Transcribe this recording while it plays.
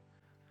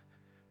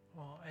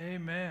Well,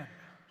 amen.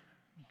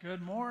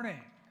 Good morning.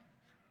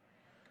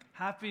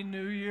 Happy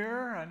New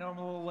Year. I know I'm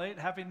a little late.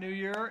 Happy New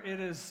Year. It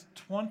is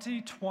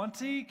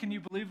 2020. Can you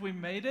believe we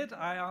made it?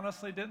 I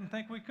honestly didn't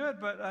think we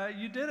could, but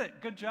you did it.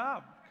 Good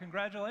job.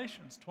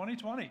 Congratulations,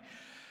 2020.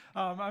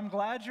 I'm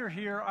glad you're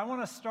here. I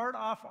want to start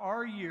off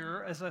our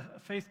year as a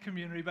faith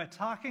community by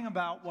talking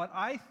about what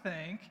I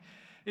think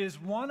is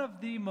one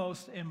of the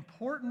most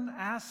important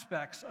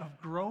aspects of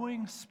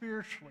growing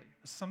spiritually.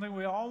 It's something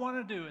we all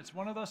want to do. It's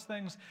one of those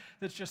things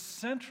that's just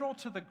central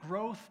to the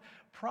growth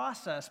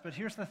process. But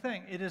here's the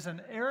thing. It is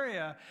an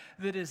area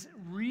that is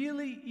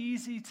really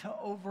easy to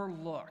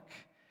overlook.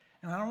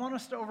 And I don't want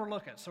us to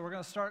overlook it. So we're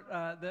going to start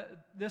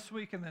this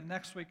week and then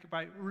next week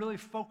by really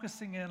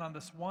focusing in on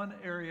this one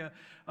area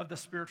of the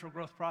spiritual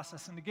growth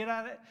process. And to get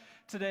at it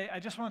today,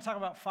 I just want to talk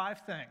about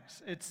 5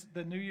 things. It's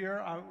the new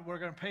year. We're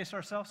going to pace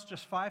ourselves.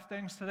 Just 5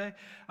 things today.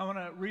 I want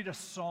to read a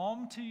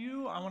psalm to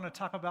you. I want to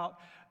talk about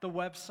the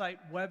website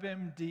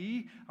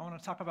WebMD. I want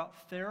to talk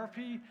about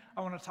therapy.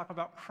 I want to talk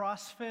about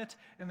CrossFit.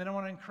 And then I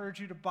want to encourage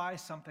you to buy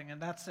something. And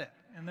that's it.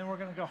 And then we're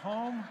going to go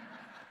home.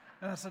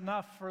 And that's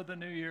enough for the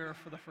new year,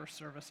 for the first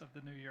service of the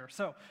new year.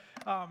 So,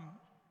 are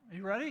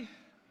you ready?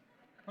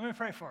 Let me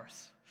pray for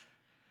us.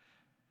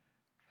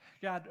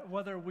 God,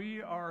 whether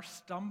we are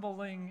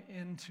stumbling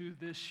into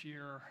this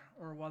year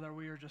or whether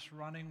we are just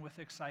running with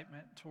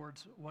excitement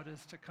towards what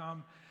is to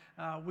come,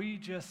 we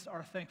just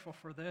are thankful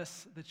for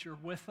this, that you're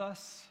with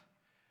us,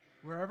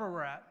 wherever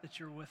we're at, that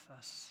you're with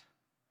us.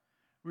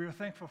 We are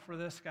thankful for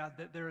this, God,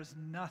 that there is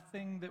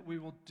nothing that we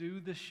will do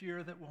this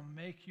year that will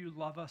make you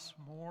love us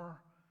more.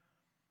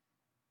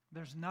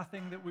 There's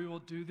nothing that we will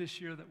do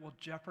this year that will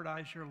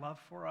jeopardize your love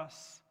for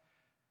us.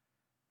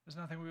 There's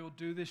nothing we will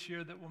do this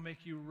year that will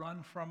make you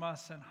run from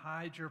us and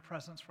hide your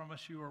presence from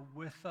us. You are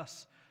with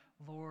us,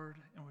 Lord,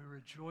 and we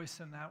rejoice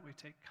in that. We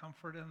take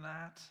comfort in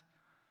that.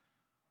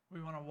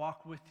 We want to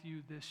walk with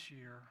you this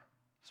year,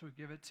 so we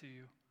give it to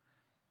you.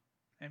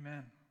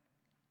 Amen.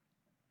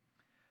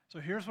 So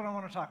here's what I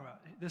want to talk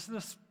about. This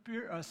is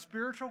a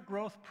spiritual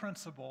growth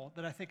principle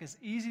that I think is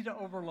easy to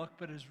overlook,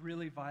 but is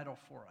really vital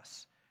for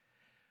us.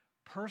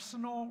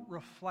 Personal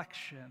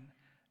reflection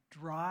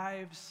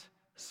drives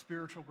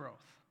spiritual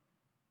growth.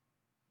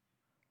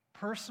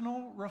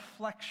 Personal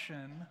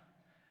reflection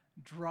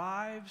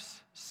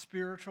drives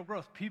spiritual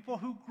growth. People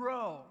who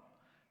grow,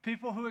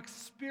 people who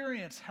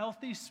experience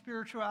healthy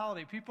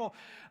spirituality, people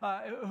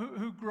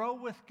who grow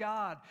with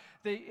God,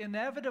 they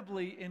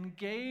inevitably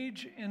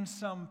engage in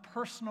some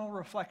personal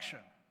reflection.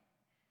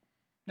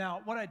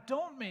 Now, what I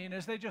don't mean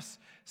is they just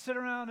sit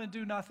around and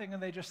do nothing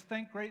and they just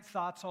think great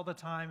thoughts all the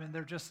time and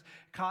they're just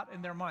caught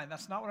in their mind.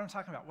 That's not what I'm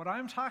talking about. What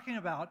I'm talking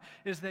about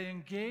is they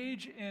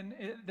engage in,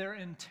 they're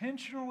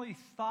intentionally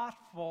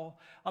thoughtful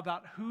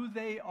about who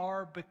they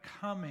are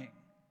becoming.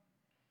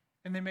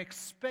 And they make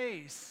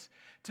space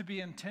to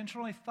be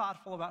intentionally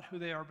thoughtful about who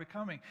they are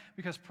becoming,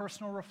 because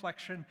personal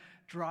reflection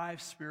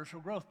drives spiritual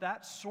growth.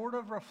 That sort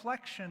of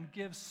reflection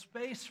gives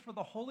space for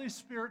the Holy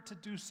Spirit to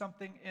do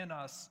something in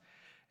us.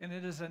 And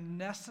it is a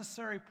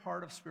necessary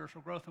part of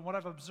spiritual growth. And what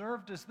I've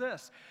observed is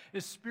this,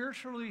 is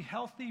spiritually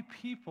healthy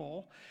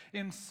people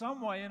in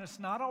some way, and it's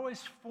not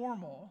always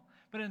formal,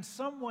 but in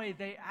some way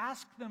they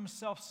ask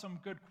themselves some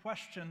good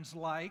questions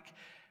like,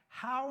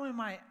 how am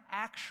I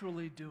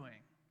actually doing?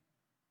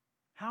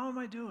 How am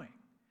I doing?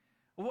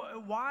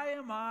 Why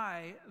am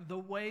I the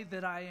way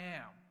that I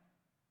am?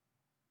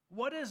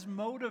 What is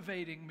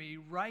motivating me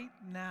right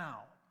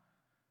now?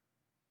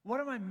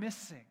 What am I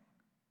missing?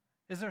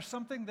 Is there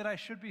something that I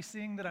should be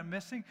seeing that I'm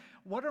missing?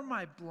 What are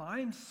my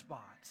blind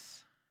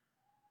spots?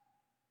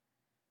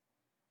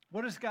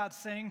 What is God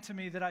saying to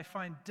me that I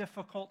find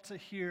difficult to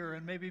hear,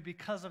 and maybe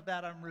because of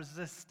that I'm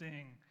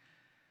resisting?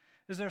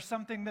 Is there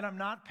something that I'm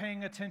not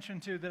paying attention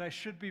to that I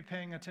should be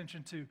paying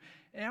attention to?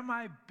 Am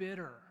I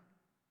bitter?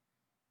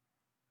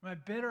 Am I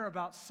bitter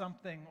about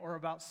something or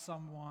about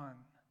someone?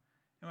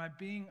 Am I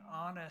being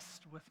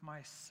honest with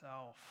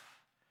myself?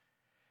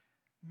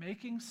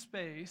 Making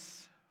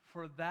space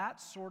for that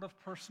sort of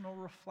personal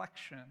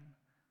reflection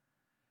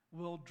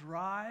will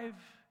drive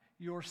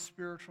your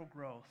spiritual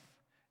growth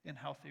in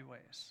healthy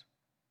ways.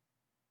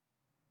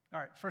 All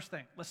right, first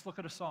thing, let's look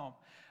at a psalm.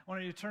 I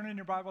want you to turn in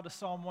your Bible to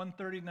Psalm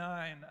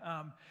 139.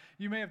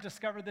 You may have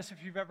discovered this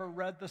if you've ever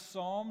read the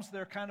Psalms.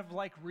 They're kind of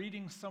like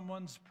reading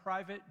someone's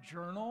private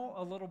journal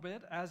a little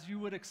bit, as you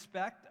would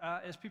expect.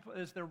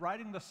 As they're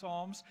writing the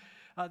Psalms,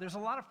 there's a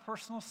lot of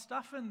personal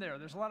stuff in there.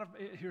 There's a lot of,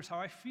 here's how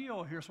I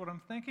feel, here's what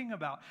I'm thinking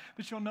about.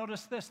 But you'll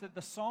notice this, that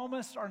the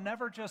psalmists are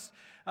never just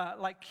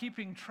like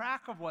keeping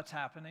track of what's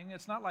happening.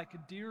 It's not like a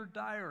Dear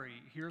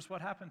Diary, here's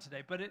what happened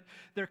today. But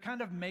they're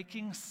kind of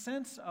making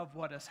sense of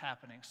what is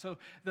happening. So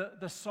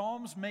the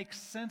Psalms make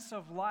sense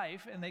of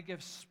life, and they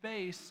give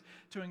space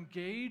to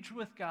engage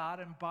with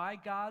God, and by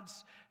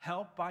God's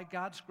help, by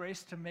God's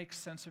grace, to make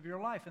sense of your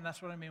life. And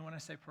that's what I mean when I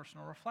say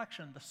personal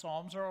reflection. The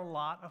Psalms are a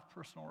lot of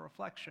personal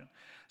reflection.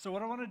 So what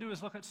what I want to do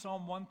is look at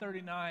Psalm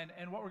 139,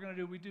 and what we're going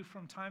to do, we do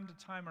from time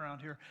to time around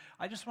here.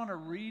 I just want to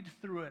read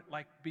through it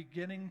like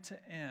beginning to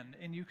end,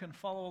 and you can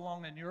follow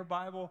along in your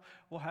Bible.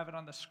 We'll have it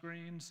on the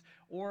screens,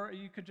 or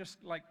you could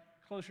just like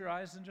close your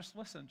eyes and just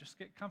listen. Just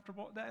get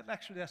comfortable.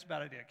 Actually, that's a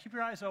bad idea. Keep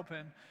your eyes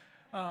open.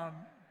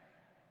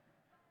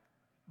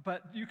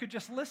 But you could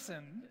just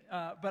listen.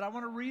 But I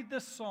want to read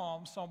this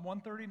Psalm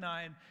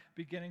 139,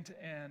 beginning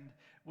to end,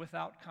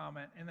 without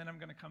comment, and then I'm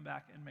going to come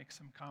back and make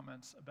some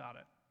comments about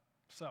it.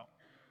 So,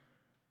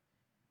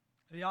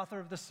 the author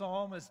of the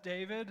psalm is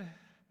David.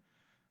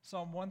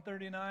 Psalm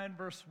 139,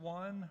 verse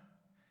 1,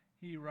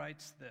 he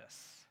writes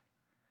this: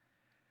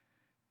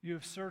 "You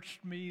have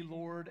searched me,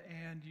 Lord,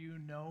 and you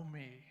know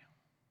me.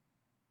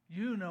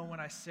 You know when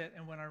I sit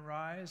and when I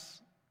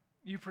rise.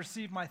 You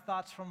perceive my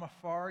thoughts from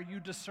afar. You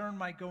discern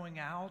my going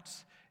out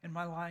and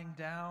my lying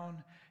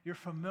down. You're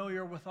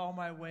familiar with all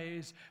my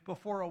ways.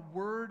 Before a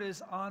word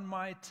is on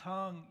my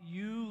tongue,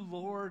 you,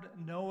 Lord,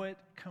 know it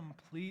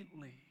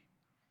completely.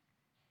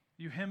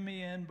 You hem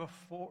me in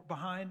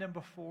behind and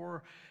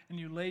before, and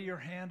you lay your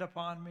hand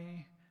upon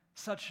me.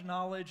 Such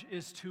knowledge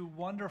is too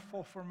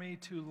wonderful for me,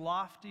 too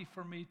lofty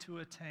for me to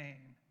attain.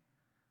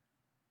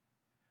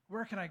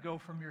 Where can I go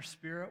from your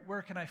spirit?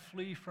 Where can I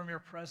flee from your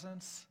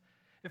presence?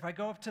 If I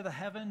go up to the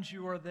heavens,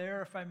 you are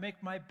there. If I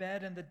make my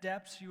bed in the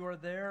depths, you are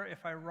there.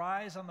 If I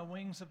rise on the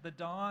wings of the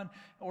dawn,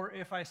 or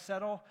if I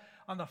settle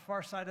on the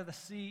far side of the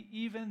sea,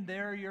 even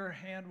there your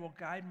hand will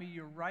guide me.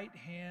 Your right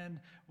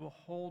hand will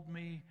hold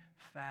me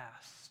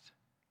fast.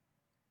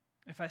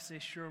 If I say,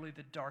 surely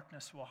the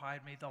darkness will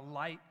hide me, the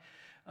light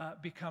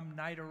become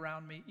night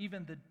around me,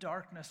 even the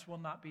darkness will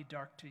not be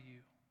dark to you.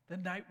 The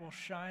night will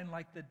shine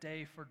like the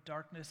day, for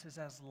darkness is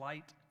as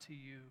light to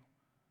you.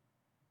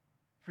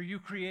 For you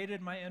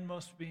created my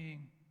inmost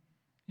being.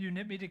 You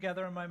knit me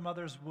together in my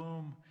mother's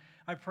womb.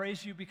 I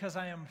praise you because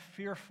I am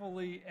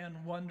fearfully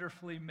and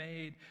wonderfully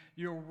made.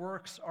 Your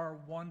works are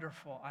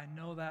wonderful. I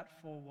know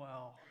that full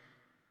well.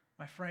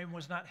 My frame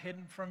was not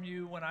hidden from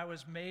you when I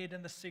was made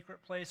in the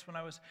secret place, when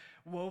I was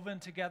woven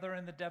together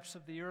in the depths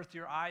of the earth.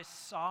 Your eyes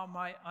saw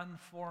my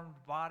unformed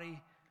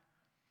body.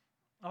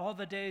 All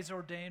the days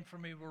ordained for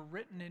me were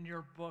written in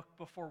your book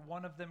before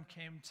one of them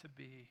came to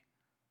be.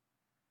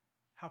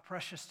 How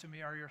precious to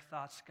me are your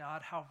thoughts,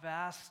 God. How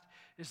vast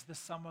is the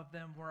sum of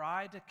them. Were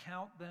I to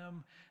count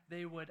them,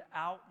 they would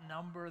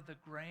outnumber the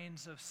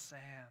grains of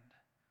sand.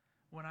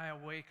 When I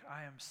awake,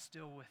 I am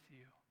still with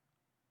you.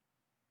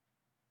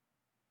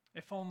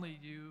 If only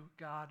you,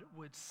 God,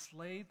 would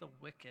slay the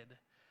wicked.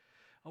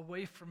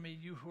 Away from me,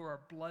 you who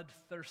are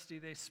bloodthirsty.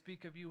 They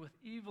speak of you with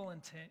evil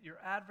intent. Your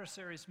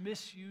adversaries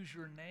misuse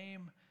your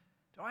name.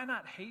 Do I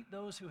not hate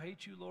those who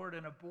hate you, Lord,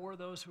 and abhor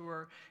those who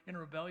are in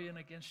rebellion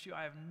against you?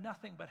 I have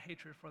nothing but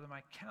hatred for them.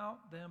 I count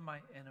them my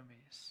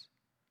enemies.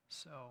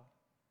 So,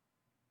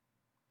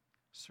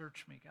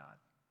 search me, God.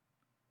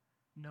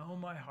 Know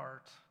my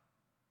heart.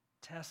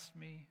 Test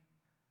me.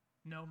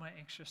 Know my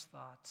anxious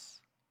thoughts.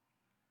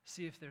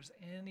 See if there's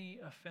any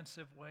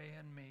offensive way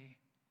in me,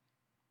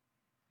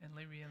 and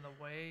lead me in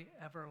the way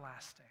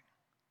everlasting."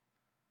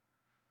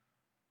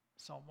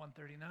 Psalm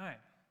 139.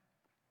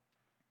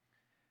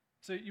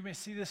 So you may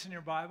see this in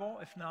your Bible.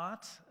 If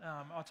not,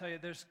 I'll tell you,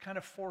 there's kind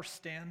of 4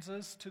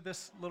 stanzas to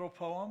this little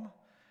poem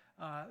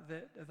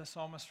that the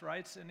psalmist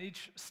writes, and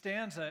each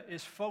stanza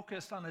is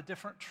focused on a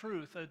different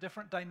truth, a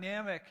different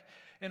dynamic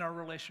in our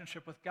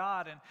relationship with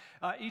God.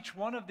 And each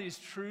one of these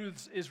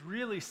truths is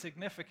really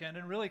significant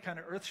and really kind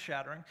of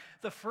earth-shattering.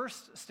 The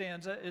first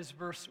stanza is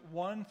verse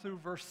 1 through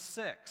verse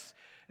 6.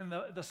 And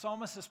the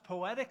psalmist is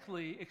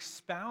poetically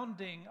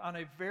expounding on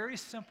a very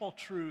simple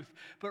truth,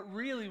 but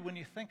really, when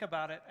you think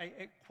about it,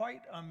 a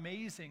quite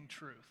amazing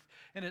truth.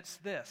 And it's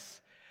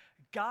this: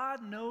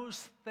 God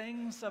knows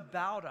things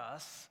about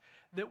us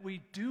that we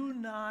do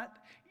not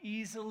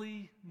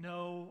easily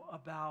know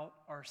about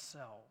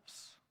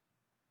ourselves.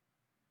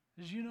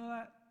 Did you know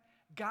that?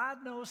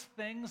 God knows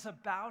things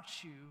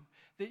about you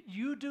that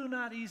you do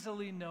not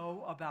easily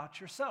know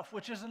about yourself,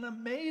 which is an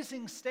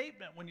amazing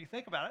statement when you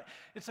think about it.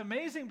 It's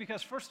amazing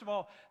because, first of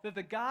all, that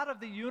the God of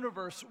the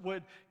universe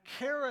would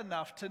care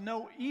enough to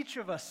know each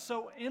of us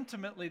so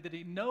intimately that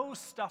he knows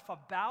stuff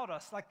about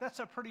us. Like, that's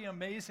a pretty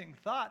amazing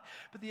thought.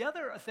 But the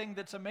other thing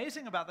that's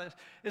amazing about this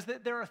is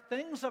that there are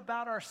things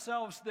about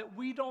ourselves that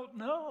we don't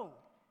know.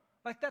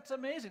 Like, that's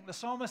amazing. The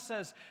psalmist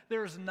says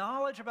there's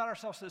knowledge about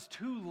ourselves that's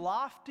too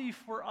lofty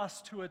for us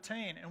to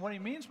attain. And what he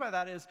means by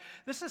that is,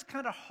 this is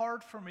kind of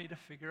hard for me to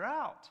figure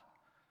out.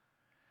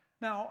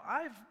 Now,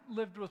 I've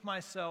lived with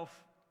myself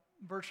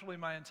virtually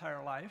my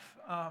entire life.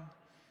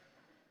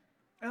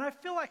 And I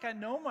feel like I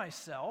know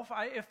myself.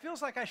 It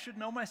feels like I should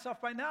know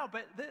myself by now,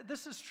 but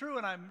this is true,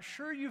 and I'm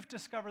sure you've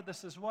discovered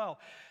this as well.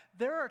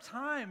 There are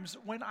times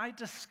when I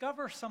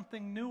discover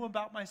something new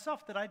about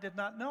myself that I did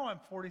not know. I'm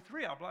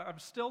 43. I'm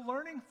still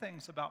learning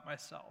things about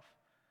myself.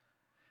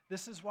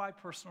 This is why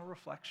personal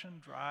reflection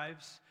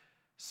drives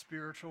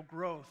spiritual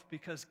growth,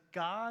 because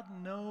God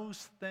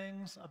knows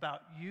things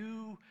about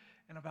you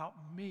and about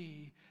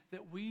me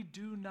that we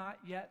do not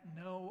yet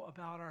know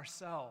about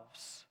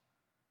ourselves.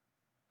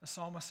 The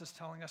psalmist is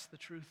telling us the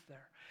truth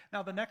there.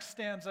 Now, the next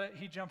stanza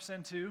he jumps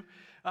into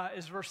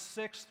is verse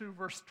 6 through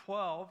verse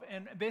 12.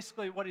 And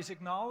basically what he's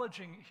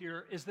acknowledging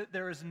here is that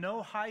there is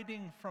no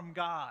hiding from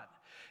God.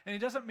 And he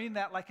doesn't mean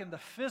that like in the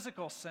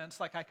physical sense,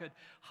 like I could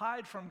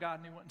hide from God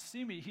and he wouldn't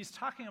see me. He's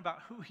talking about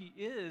who he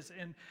is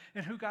and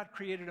who God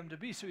created him to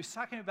be. So he's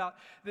talking about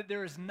that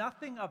there is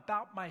nothing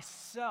about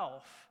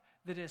myself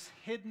that is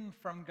hidden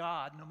from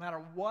God. No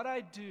matter what I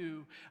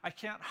do, I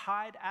can't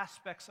hide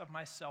aspects of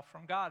myself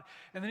from God.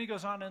 And then he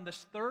goes on in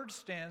this third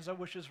stanza,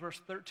 which is verse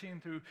 13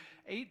 through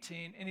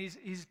 18, and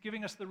he's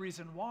giving us the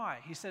reason why.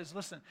 He says,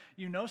 listen,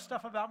 you know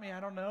stuff about me I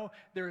don't know.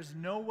 There is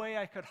no way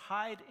I could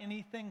hide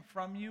anything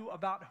from you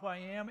about who I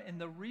am. And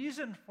the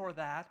reason for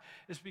that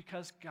is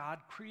because God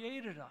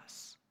created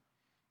us.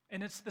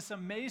 And it's this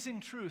amazing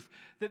truth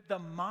that the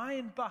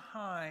mind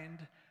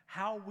behind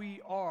how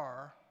we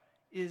are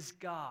is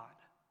God.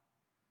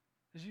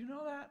 Did you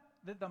know that?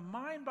 That the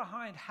mind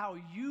behind how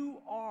you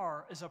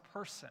are as a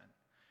person,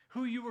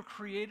 who you were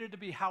created to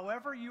be,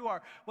 however you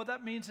are, what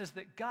that means is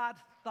that God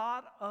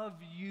thought of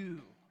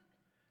you.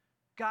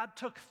 God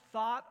took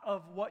thought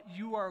of what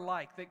you are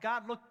like. That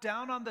God looked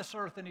down on this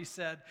earth and he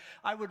said,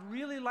 I would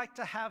really like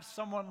to have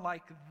someone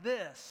like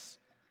this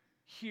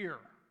here.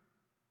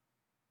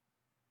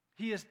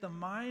 He is the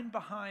mind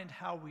behind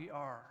how we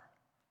are.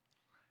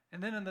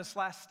 And then in this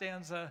last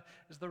stanza,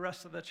 is the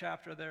rest of the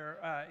chapter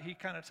there, he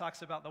kind of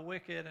talks about the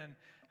wicked and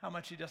how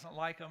much he doesn't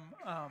like them.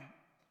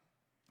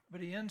 But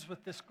he ends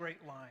with this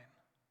great line.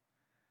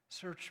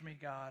 Search me,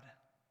 God.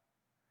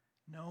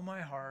 Know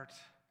my heart.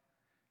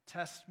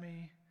 Test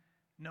me.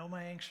 Know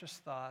my anxious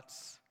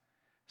thoughts.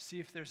 See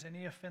if there's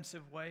any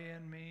offensive way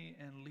in me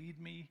and lead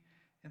me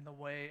in the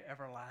way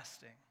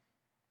everlasting.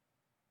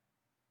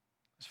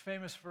 This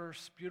famous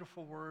verse,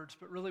 beautiful words,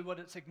 but really what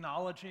it's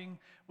acknowledging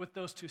with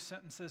those two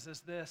sentences is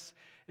this,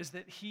 is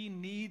that he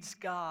needs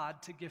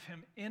God to give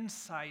him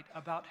insight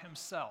about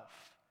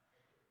himself.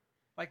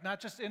 Like not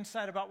just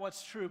insight about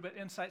what's true, but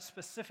insight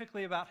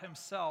specifically about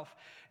himself.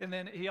 And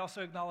then he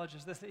also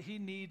acknowledges this, that he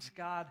needs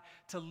God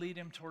to lead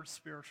him towards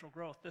spiritual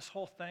growth. This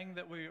whole thing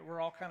that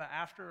we're all kind of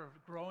after, of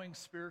growing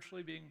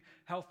spiritually, being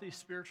healthy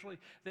spiritually,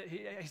 that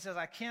he says,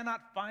 I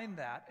cannot find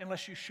that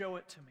unless you show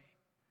it to me.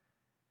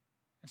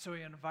 And so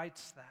he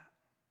invites that.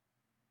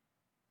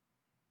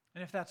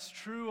 And if that's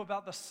true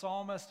about the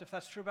psalmist, if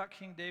that's true about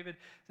King David,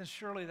 then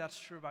surely that's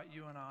true about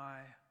you and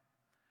I.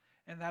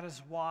 And that is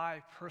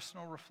why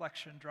personal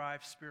reflection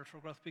drives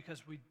spiritual growth,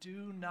 because we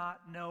do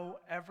not know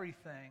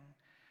everything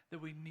that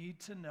we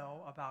need to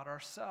know about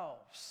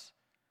ourselves.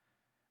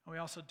 And we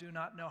also do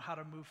not know how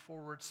to move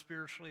forward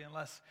spiritually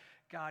unless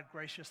God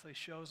graciously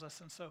shows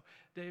us. And so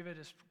David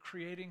is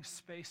creating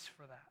space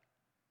for that.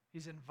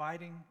 He's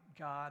inviting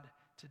God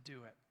to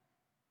do it.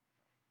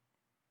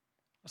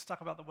 Let's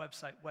talk about the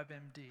website,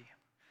 WebMD.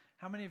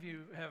 How many of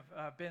you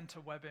have been to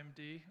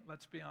WebMD?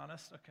 Let's be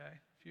honest. Okay,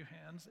 a few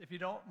hands. If you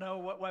don't know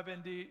what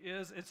WebMD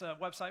is, it's a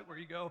website where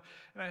you go,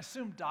 and I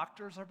assume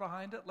doctors are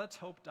behind it. Let's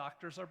hope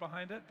doctors are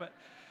behind it. But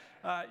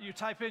you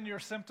type in your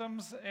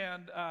symptoms,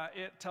 and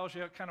it tells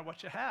you kind of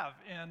what you have.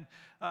 And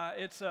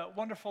it's a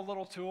wonderful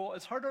little tool.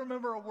 It's hard to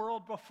remember a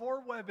world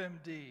before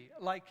WebMD.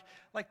 Like,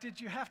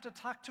 did you have to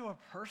talk to a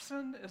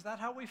person? Is that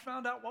how we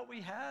found out what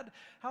we had?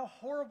 How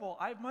horrible.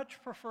 I much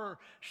prefer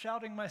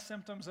shouting my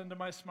symptoms into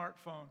my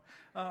smartphone.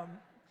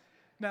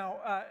 Now,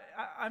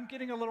 I'm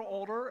getting a little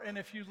older, and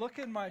if you look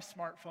in my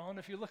smartphone,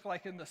 if you look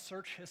like in the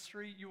search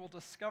history, you will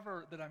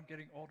discover that I'm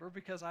getting older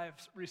because I have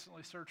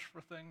recently searched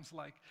for things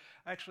like,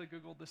 I actually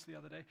Googled this the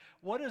other day,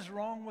 what is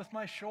wrong with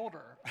my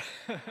shoulder?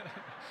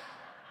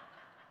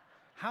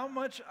 How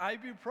much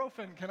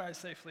ibuprofen can I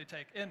safely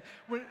take? And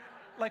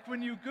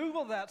when you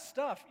Google that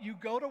stuff, you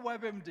go to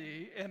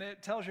WebMD, and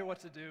it tells you what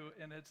to do,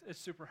 and it's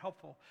super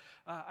helpful.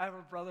 I have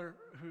a brother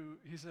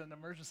he's an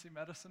emergency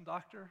medicine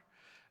doctor,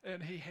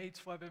 and he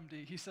hates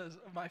WebMD. He says,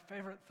 my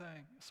favorite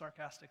thing,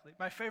 sarcastically,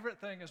 my favorite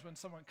thing is when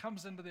someone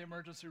comes into the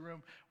emergency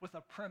room with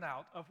a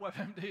printout of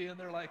WebMD, and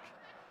they're like,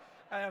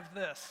 I have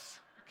this.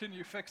 Can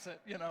you fix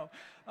it? You know.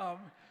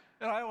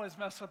 And I always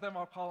mess with them.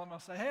 I'll call him. I'll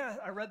say, hey,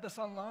 I read this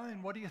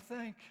online. What do you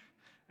think?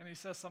 And he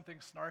says something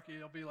snarky.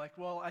 He'll be like,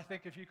 well, I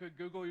think if you could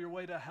Google your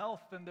way to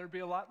health, then there'd be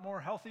a lot more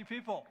healthy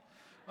people.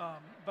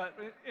 But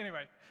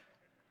anyway,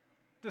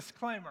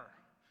 disclaimer.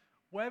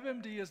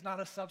 WebMD is not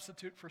a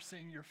substitute for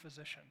seeing your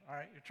physician, all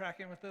right? You're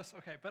tracking with this?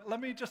 Okay, but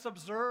let me just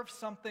observe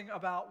something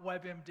about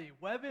WebMD.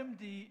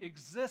 WebMD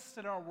exists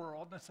in our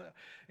world, and it's an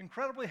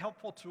incredibly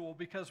helpful tool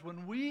because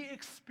when we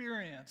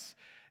experience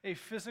a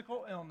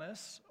physical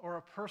illness or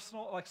a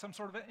personal, like some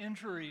sort of an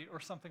injury or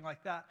something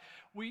like that,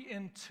 we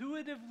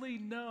intuitively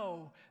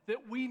know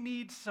that we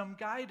need some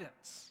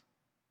guidance.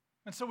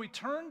 And so we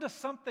turn to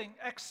something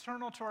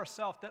external to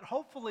ourselves that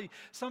hopefully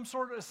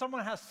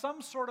someone has some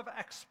sort of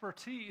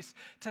expertise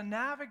to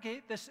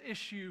navigate this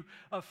issue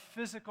of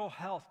physical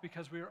health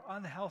because we are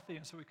unhealthy.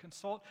 And so we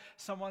consult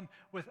someone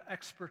with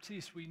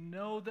expertise. We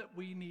know that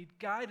we need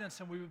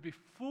guidance, and we would be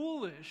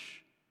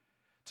foolish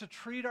to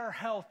treat our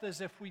health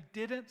as if we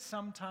didn't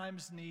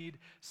sometimes need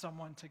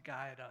someone to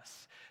guide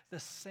us. The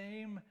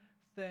same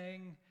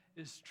thing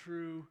is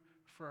true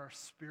for our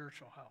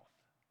spiritual health,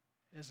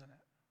 isn't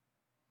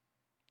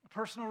it?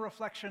 Personal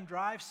reflection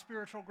drives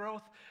spiritual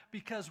growth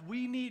because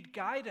we need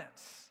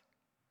guidance.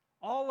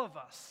 All of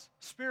us,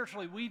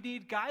 spiritually, we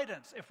need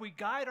guidance. If we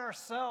guide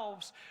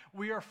ourselves,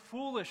 we are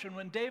foolish. And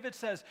when David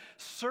says,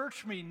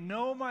 "Search me,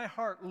 know my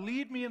heart,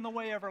 lead me in the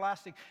way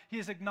everlasting," he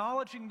is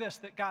acknowledging this,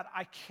 that God,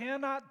 I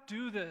cannot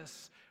do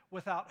this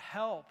without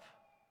help.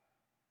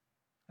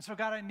 And so,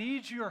 God, I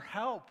need your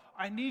help.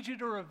 I need you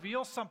to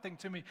reveal something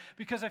to me,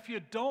 because if you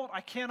don't,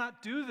 I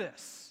cannot do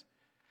this.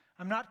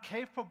 I'm not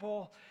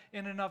capable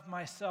in and of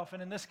myself.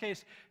 And in this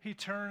case, he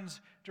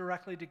turns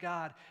directly to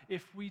God.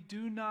 If we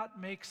do not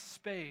make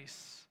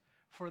space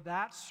for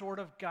that sort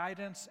of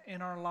guidance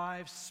in our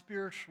lives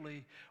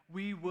spiritually,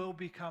 we will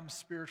become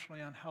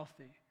spiritually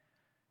unhealthy.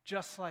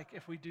 Just like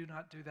if we do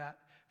not do that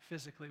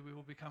physically, we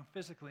will become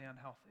physically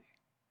unhealthy.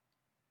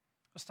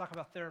 Let's talk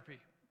about therapy.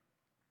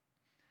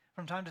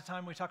 From time to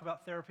time, we talk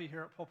about therapy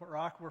here at Pulpit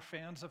Rock. We're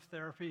fans of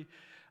therapy.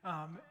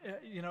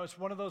 It's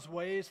one of those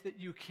ways that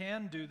you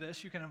can do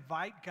this. You can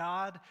invite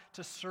God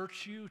to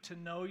search you, to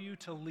know you,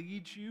 to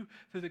lead you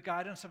through the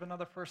guidance of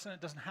another person.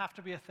 It doesn't have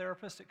to be a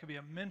therapist. It could be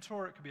a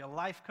mentor. It could be a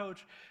life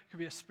coach. It could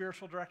be a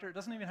spiritual director. It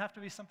doesn't even have to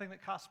be something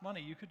that costs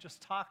money. You could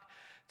just talk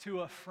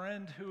to a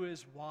friend who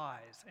is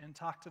wise and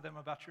talk to them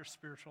about your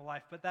spiritual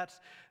life. But that's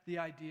the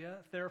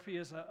idea. Therapy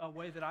is a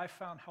way that I've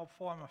found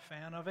helpful. I'm a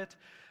fan of it.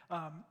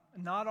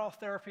 Not all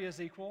therapy is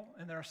equal,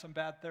 and there are some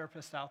bad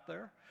therapists out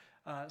there.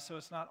 So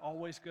it's not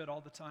always good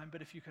all the time.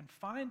 But if you can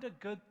find a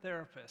good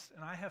therapist,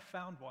 and I have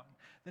found one,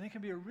 then it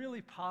can be a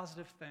really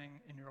positive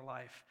thing in your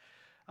life.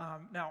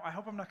 Now, I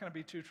hope I'm not going to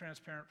be too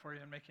transparent for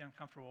you and make you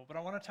uncomfortable, but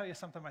I want to tell you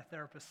something my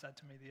therapist said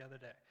to me the other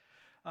day.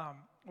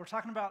 We're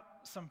talking about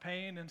some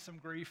pain and some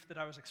grief that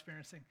I was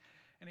experiencing,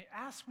 and he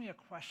asked me a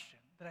question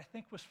that I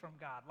think was from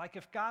God. Like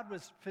if God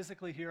was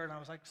physically here and I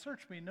was like,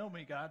 "Search me, know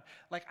me, God,"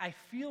 like I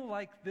feel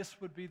like this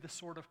would be the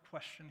sort of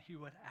question he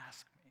would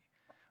ask me,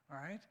 all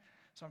right?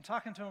 So I'm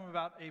talking to him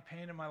about a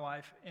pain in my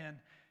life, and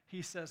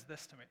he says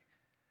this to me: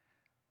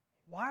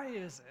 "Why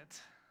is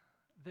it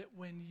that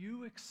when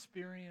you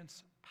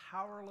experience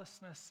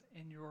powerlessness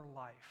in your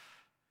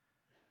life,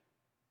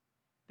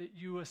 that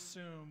you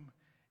assume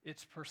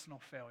it's personal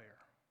failure?"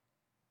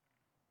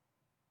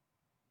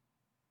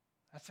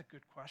 That's a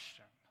good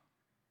question.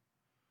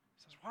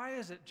 He says, "Why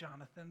is it,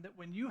 Jonathan, that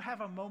when you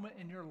have a moment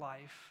in your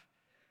life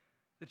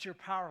that you're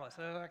powerless?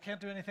 I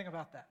can't do anything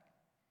about that.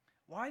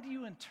 Why do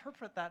you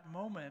interpret that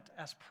moment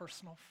as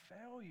personal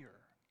failure?"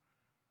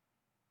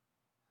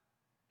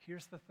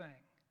 Here's the thing.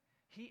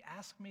 He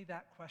asked me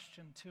that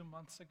question 2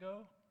 months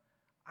ago.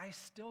 I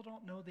still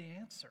don't know the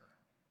answer.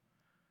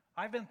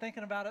 I've been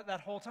thinking about it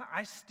that whole time.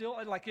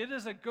 It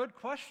is a good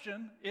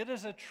question. It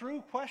is a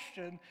true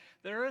question.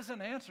 There is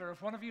an answer.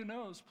 If one of you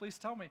knows, please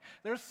tell me.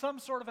 There's some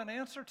sort of an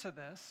answer to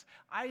this.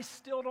 I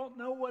still don't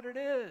know what it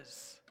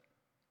is.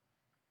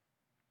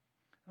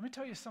 Let me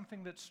tell you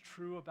something that's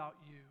true about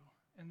you,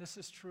 and this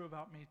is true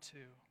about me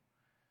too.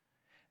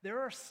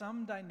 There are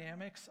some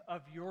dynamics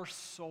of your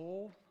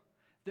soul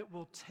that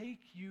will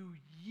take you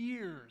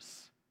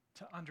years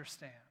to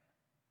understand.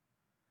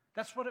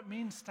 That's what it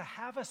means to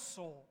have a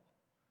soul.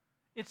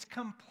 It's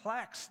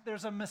complex.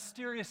 There's a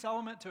mysterious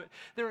element to it.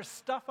 There is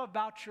stuff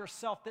about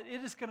yourself that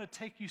it is going to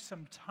take you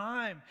some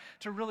time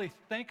to really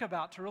think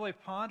about, to really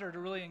ponder, to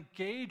really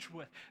engage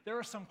with. There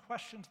are some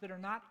questions that are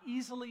not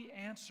easily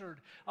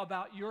answered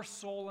about your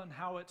soul and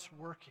how it's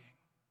working.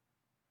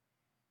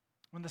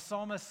 When the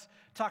psalmist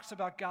talks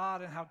about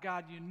God and how,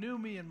 "God, you knew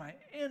me in my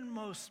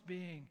inmost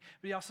being,"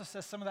 but he also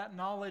says some of that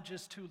knowledge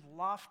is too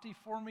lofty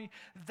for me.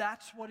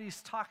 That's what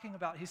he's talking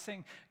about. He's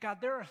saying,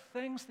 "God, there are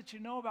things that you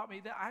know about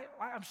me that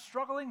I'm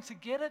struggling to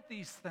get at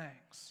these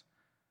things."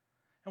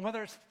 And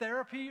whether it's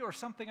therapy or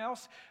something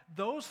else,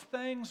 those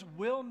things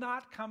will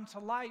not come to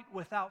light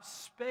without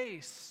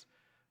space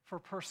for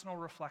personal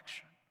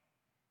reflection.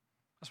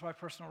 That's why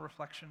personal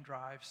reflection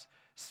drives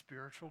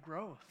spiritual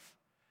growth.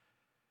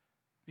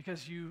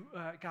 Because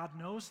God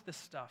knows this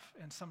stuff,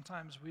 and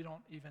sometimes we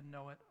don't even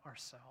know it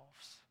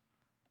ourselves.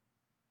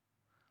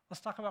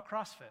 Let's talk about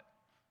CrossFit.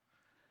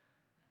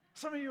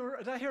 Some of you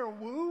did I hear a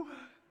woo?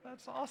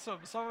 That's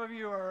awesome. Some of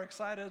you are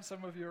excited.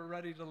 Some of you are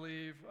ready to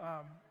leave.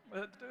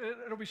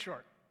 It'll be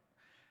short.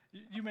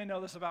 You may know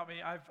this about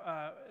me. I've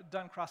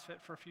done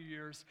CrossFit for a few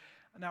years.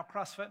 Now,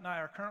 CrossFit and I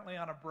are currently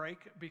on a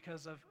break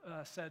because of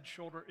said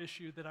shoulder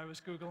issue that I was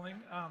Googling.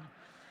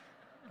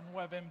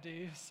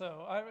 WebMD,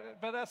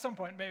 but at some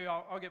point, maybe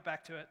I'll get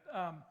back to it.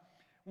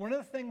 One of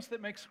the things that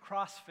makes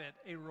CrossFit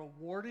a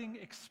rewarding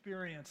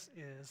experience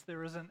is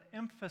there is an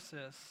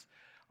emphasis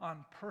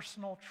on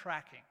personal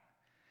tracking.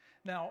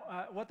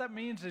 Now, what that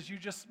means is you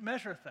just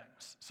measure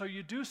things. So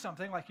you do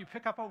something like you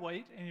pick up a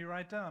weight and you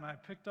write down, "I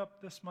picked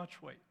up this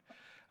much weight."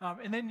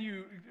 And then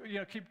you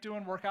keep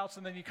doing workouts,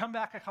 and then you come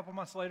back a couple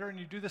months later and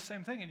you do the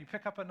same thing, and you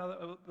pick up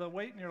the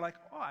weight, and you're like,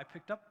 "Oh, I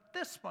picked up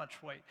this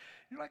much weight.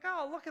 You're like,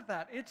 oh, look at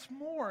that. It's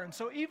more. And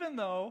so even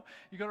though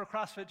you go to a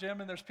CrossFit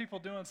gym and there's people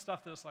doing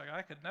stuff that's like,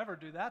 I could never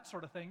do that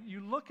sort of thing, you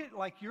look at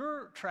like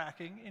you're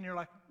tracking and you're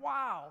like,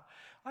 wow,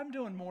 I'm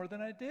doing more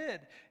than I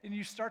did. And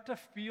you start to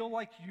feel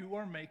like you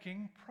are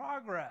making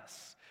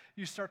progress.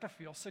 You start to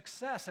feel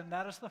success. And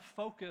that is the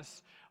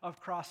focus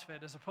of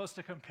CrossFit. As opposed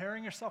to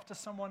comparing yourself to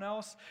someone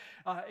else,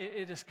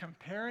 it is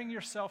comparing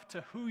yourself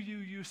to who you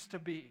used to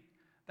be.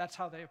 That's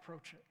how they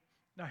approach it.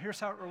 Now, here's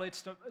how it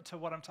relates to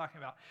what I'm talking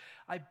about.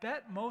 I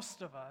bet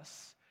most of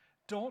us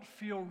don't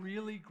feel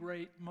really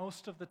great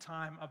most of the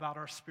time about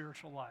our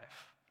spiritual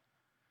life.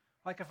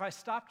 Like if I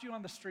stopped you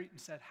on the street and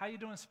said, how you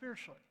doing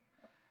spiritually?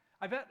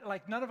 I bet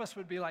like none of us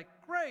would be like,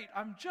 great,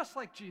 I'm just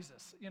like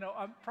Jesus. You know,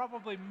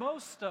 probably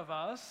most of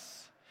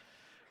us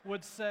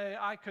would say,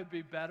 I could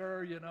be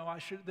better, you know,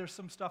 there's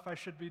some stuff I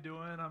should be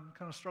doing, I'm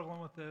kind of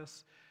struggling with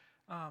this.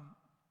 A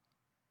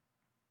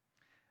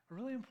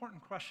really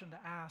important question to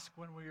ask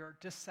when we are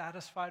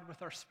dissatisfied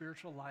with our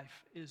spiritual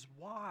life is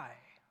why?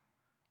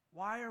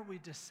 Why are we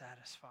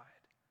dissatisfied?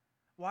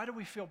 Why do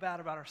we feel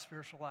bad about our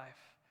spiritual life?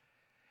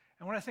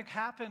 And what I think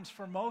happens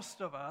for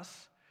most of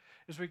us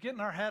is we get in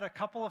our head a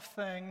couple of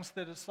things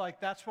that it's like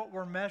that's what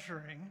we're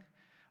measuring.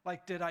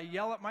 Like, did I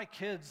yell at my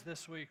kids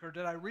this week? Or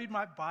did I read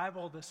my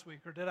Bible this week?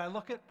 Or did I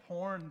look at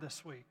porn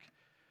this week?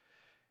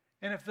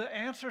 And if the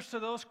answers to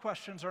those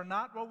questions are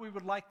not what we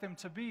would like them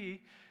to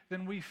be,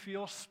 then we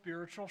feel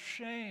spiritual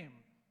shame.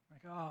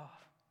 Like, oh.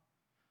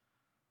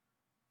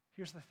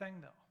 Here's the thing,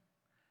 though.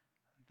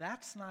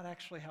 That's not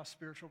actually how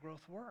spiritual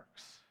growth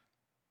works.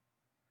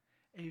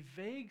 A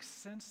vague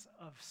sense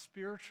of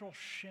spiritual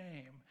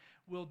shame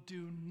will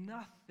do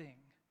nothing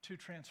to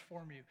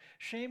transform you.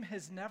 Shame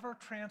has never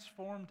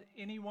transformed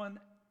anyone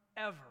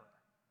ever,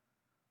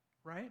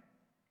 right?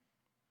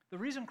 The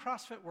reason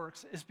CrossFit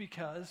works is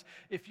because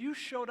if you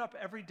showed up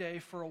every day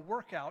for a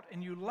workout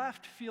and you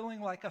left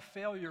feeling like a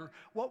failure,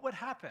 what would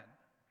happen?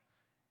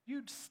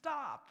 You'd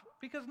stop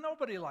because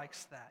nobody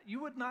likes that.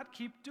 You would not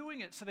keep doing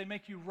it. So they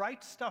make you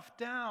write stuff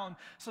down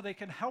so they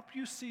can help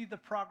you see the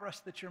progress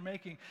that you're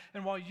making.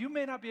 And while you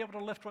may not be able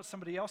to lift what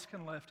somebody else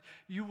can lift,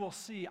 you will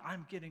see,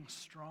 I'm getting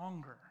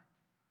stronger.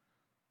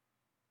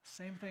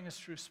 Same thing is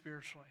true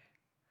spiritually.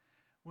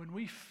 When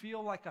we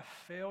feel like a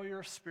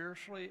failure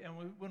spiritually and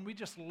when we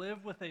just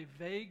live with a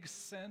vague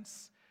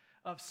sense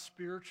of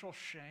spiritual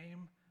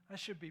shame, I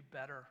should be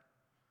better,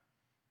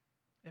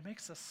 it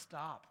makes us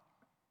stop.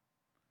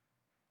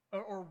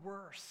 Or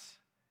worse,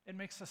 it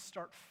makes us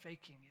start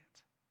faking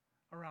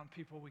it around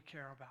people we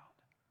care about.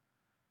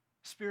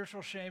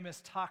 Spiritual shame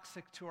is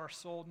toxic to our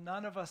soul.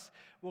 None of us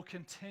will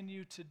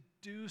continue to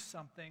do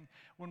something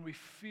when we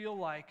feel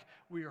like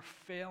we are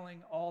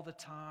failing all the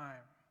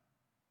time.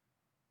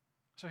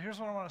 So here's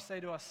what I want to say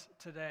to us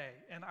today,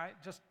 and I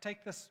just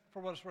take this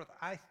for what it's worth.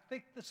 I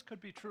think this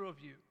could be true of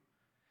you.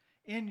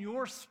 In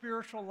your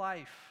spiritual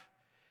life,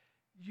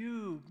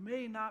 you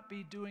may not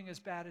be doing as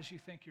bad as you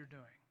think you're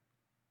doing.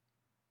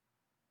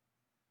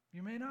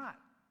 You may not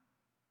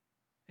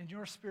in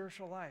your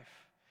spiritual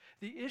life.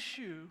 The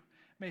issue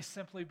may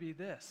simply be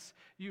this: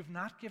 you've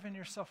not given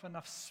yourself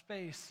enough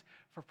space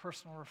for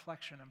personal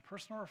reflection. And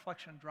personal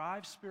reflection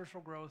drives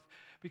spiritual growth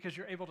because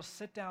you're able to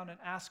sit down and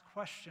ask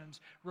questions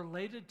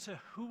related to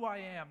who I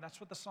am. That's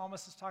what the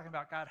psalmist is talking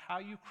about. God, how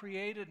you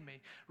created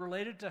me.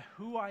 Related to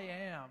who I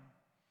am.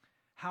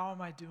 How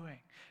am I doing?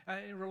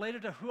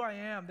 Related to who I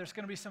am, there's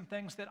going to be some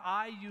things that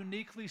I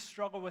uniquely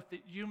struggle with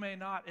that you may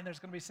not, and there's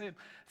going to be some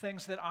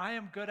things that I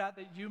am good at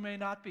that you may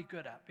not be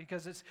good at,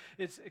 because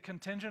it's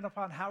contingent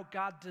upon how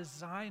God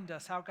designed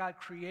us, how God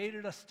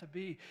created us to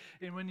be.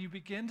 And when you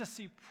begin to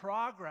see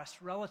progress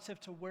relative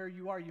to where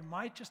you are, you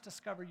might just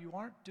discover you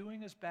aren't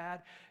doing as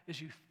bad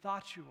as you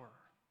thought you were.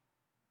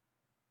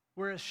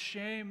 Whereas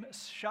shame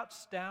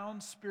shuts down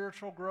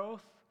spiritual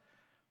growth,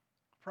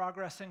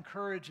 progress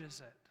encourages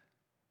it.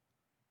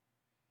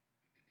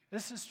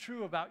 This is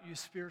true about you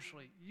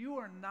spiritually. You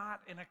are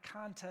not in a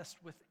contest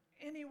with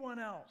anyone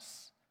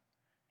else.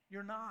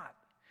 You're not.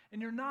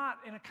 And you're not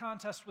in a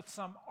contest with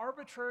some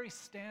arbitrary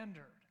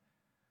standard.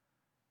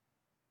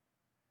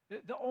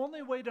 The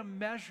only way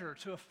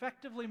to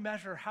effectively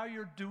measure how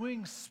you're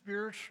doing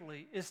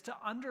spiritually is to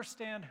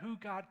understand who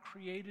God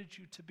created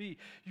you to be.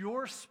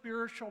 Your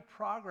spiritual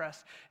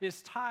progress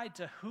is tied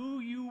to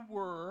who you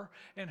were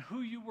and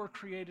who you were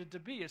created to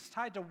be. It's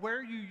tied to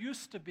where you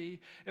used to be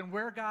and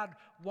where God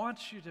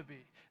wants you to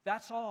be.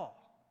 That's all.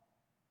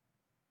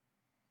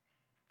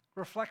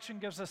 Reflection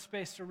gives us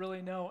space to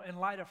really know, in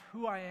light of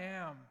who I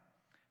am,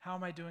 how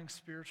am I doing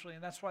spiritually?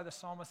 And that's why the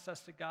psalmist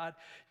says to God,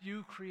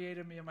 you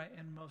created me in my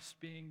inmost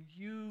being.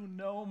 You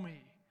know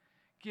me.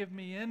 Give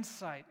me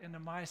insight into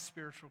my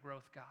spiritual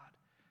growth, God.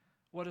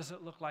 What does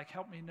it look like?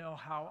 Help me know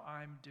how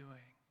I'm doing.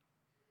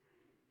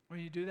 When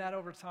you do that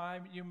over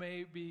time, you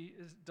may be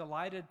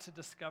delighted to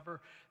discover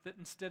that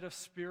instead of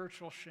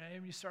spiritual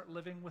shame, you start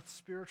living with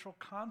spiritual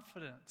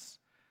confidence.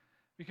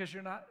 because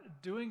you're not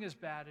doing as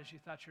bad as you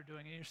thought you're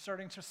doing, and you're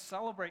starting to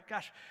celebrate,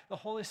 gosh, the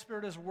Holy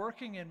Spirit is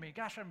working in me.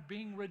 Gosh, I'm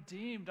being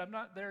redeemed. I'm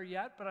not there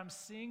yet, but I'm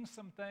seeing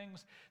some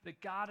things that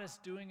God is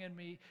doing in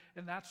me,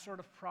 and that sort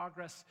of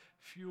progress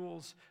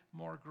fuels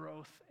more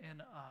growth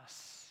in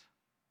us.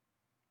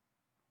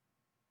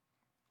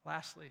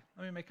 Lastly,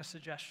 let me make a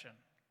suggestion.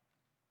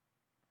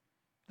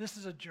 This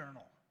is a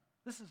journal.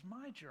 This is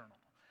my journal.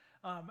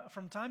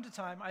 From time to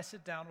time, I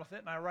sit down with it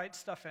and I write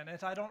stuff in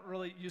it. I don't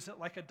really use it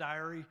like a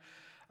diary.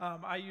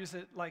 I use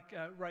it like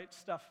write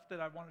stuff that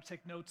I want to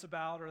take notes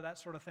about or that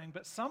sort of thing.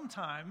 But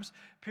sometimes,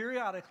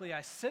 periodically,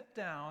 I sit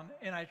down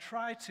and I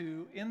try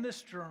to, in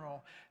this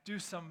journal, do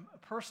some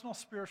personal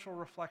spiritual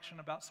reflection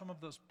about some of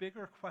those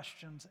bigger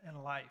questions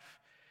in life.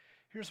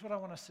 Here's what I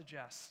want to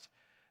suggest.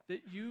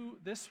 That you,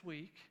 this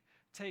week,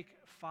 take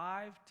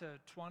 5 to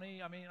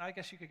 20, I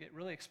guess you could get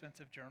really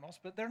expensive journals,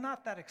 but they're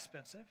not that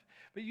expensive.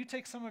 But you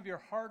take some of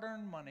your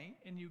hard-earned money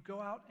and you go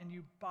out and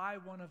you buy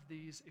one of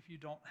these if you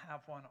don't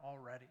have one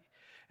already.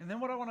 And then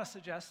what I want to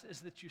suggest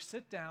is that you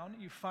sit down,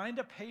 you find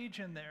a page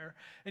in there,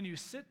 and you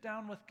sit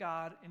down with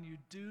God and you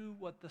do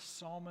what the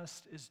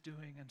psalmist is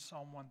doing in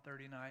Psalm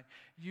 139.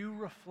 You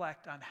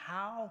reflect on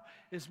how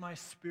is my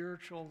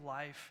spiritual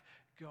life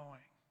going.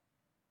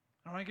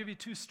 I want to give you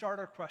 2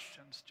 starter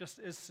questions, just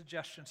as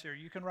suggestions here.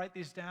 You can write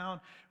these down,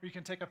 or you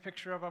can take a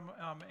picture of them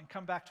and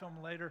come back to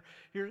them later.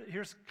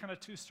 Here's kind of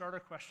 2 starter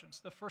questions.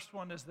 The first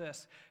one is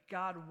this: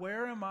 God,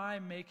 where am I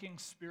making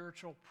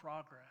spiritual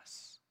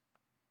progress?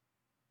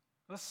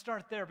 Let's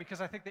start there,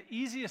 because I think the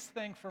easiest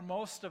thing for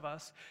most of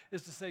us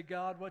is to say,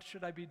 God, what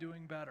should I be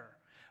doing better?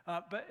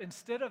 But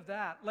instead of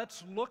that,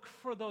 let's look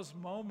for those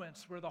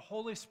moments where the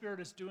Holy Spirit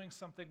is doing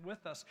something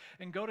with us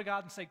and go to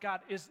God and say,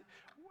 God,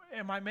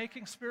 am I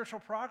making spiritual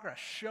progress?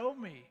 Show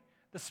me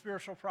the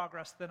spiritual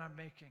progress that I'm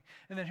making.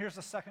 And then here's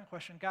the second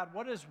question. God,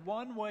 what is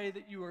one way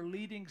that you are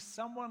leading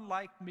someone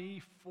like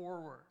me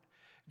forward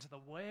into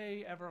the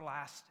way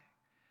everlasting?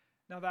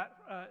 Now that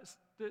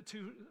the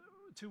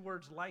two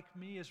words, like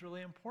me, is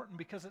really important,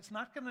 because it's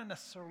not going to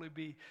necessarily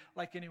be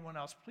like anyone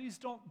else. Please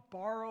don't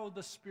borrow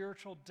the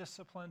spiritual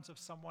disciplines of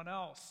someone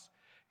else.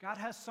 God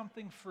has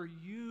something for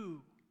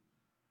you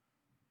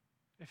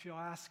if you'll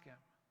ask him.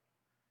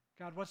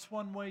 God, what's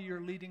one way you're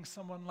leading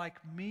someone like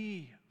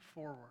me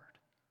forward?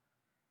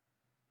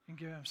 And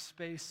give him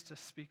space to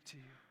speak to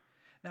you.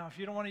 Now, if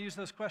you don't want to use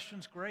those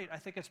questions, great. I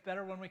think it's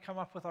better when we come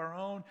up with our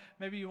own.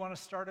 Maybe you want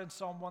to start in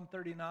Psalm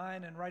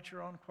 139 and write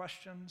your own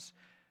questions.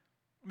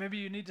 Maybe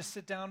you need to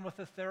sit down with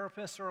a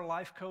therapist or a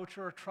life coach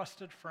or a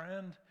trusted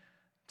friend.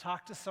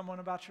 Talk to someone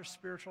about your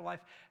spiritual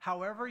life.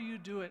 However you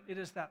do it, it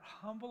is that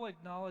humble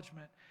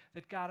acknowledgement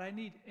that, God, I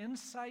need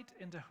insight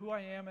into who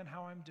I am and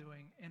how I'm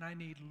doing, and I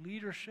need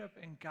leadership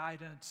and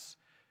guidance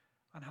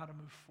on how to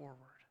move forward.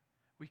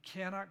 We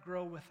cannot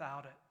grow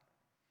without it,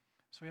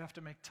 so we have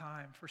to make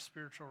time for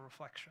spiritual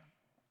reflection.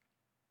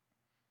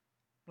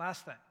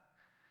 Last thing,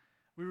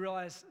 we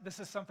realize this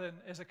is something,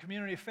 as a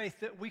community of faith,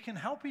 that we can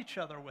help each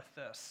other with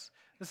this.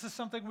 This is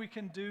something we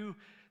can do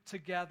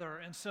together.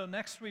 And so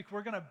next week,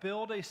 we're going to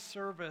build a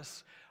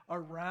service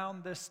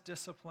around this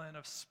discipline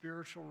of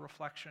spiritual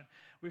reflection.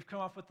 We've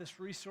come up with this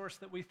resource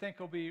that we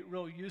think will be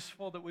real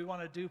useful, that we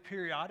want to do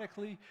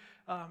periodically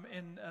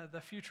in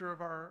the future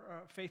of our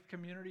faith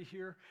community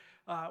here.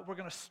 We're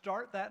going to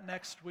start that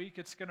next week.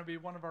 It's going to be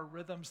one of our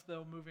rhythms,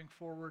 though, moving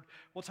forward.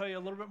 We'll tell you a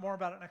little bit more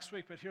about it next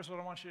week, but here's what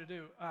I want you to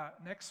do.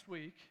 Next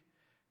week,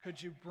 could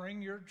you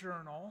bring your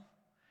journal?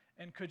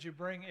 And could you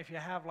bring, if you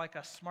have like a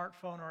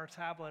smartphone or a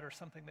tablet or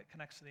something that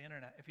connects to the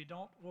internet? If you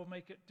don't, we'll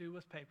make it do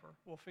with paper.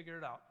 We'll figure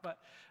it out. But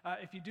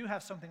if you do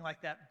have something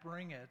like that,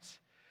 bring it,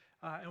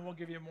 and we'll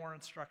give you more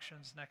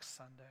instructions next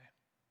Sunday.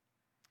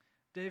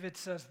 David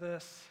says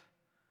this: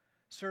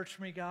 search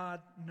me, God,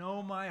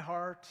 know my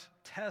heart,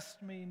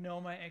 test me,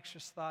 know my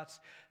anxious thoughts.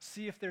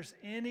 See if there's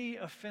any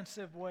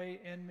offensive way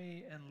in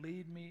me, and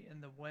lead me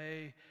in the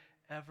way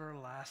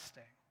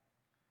everlasting.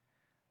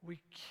 We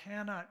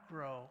cannot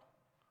grow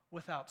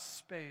without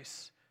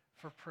space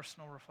for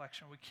personal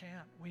reflection. We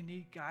can't. We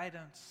need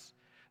guidance.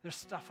 There's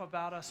stuff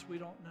about us we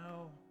don't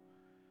know.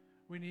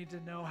 We need to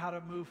know how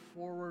to move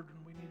forward,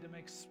 and we need to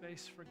make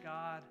space for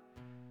God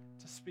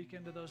to speak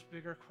into those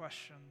bigger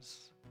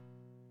questions.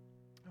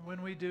 And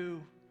when we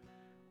do,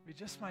 we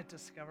just might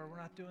discover we're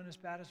not doing as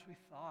bad as we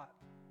thought.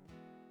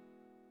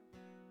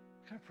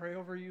 Can I pray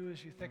over you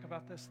as you think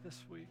about this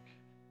week?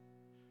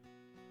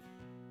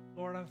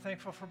 Lord, I'm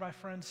thankful for my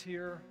friends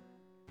here.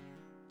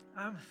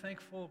 I'm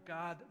thankful,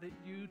 God, that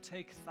you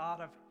take thought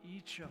of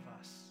each of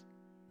us,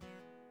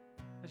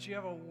 that you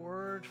have a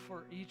word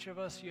for each of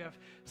us. You have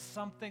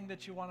something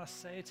that you want to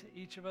say to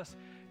each of us.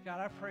 God,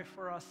 I pray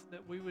for us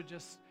that we would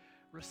just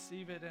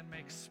receive it and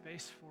make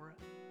space for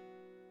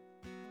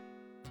it.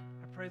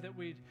 I pray that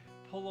we'd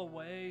pull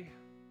away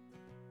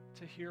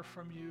to hear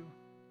from you.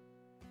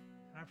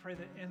 And I pray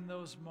that in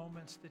those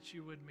moments that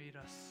you would meet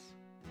us.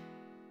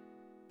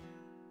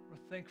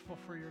 We're thankful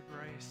for your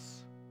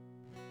grace.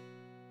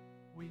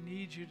 We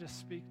need you to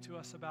speak to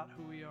us about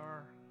who we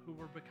are, who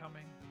we're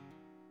becoming,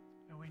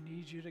 and we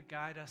need you to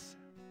guide us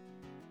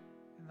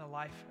in the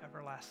life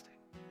everlasting.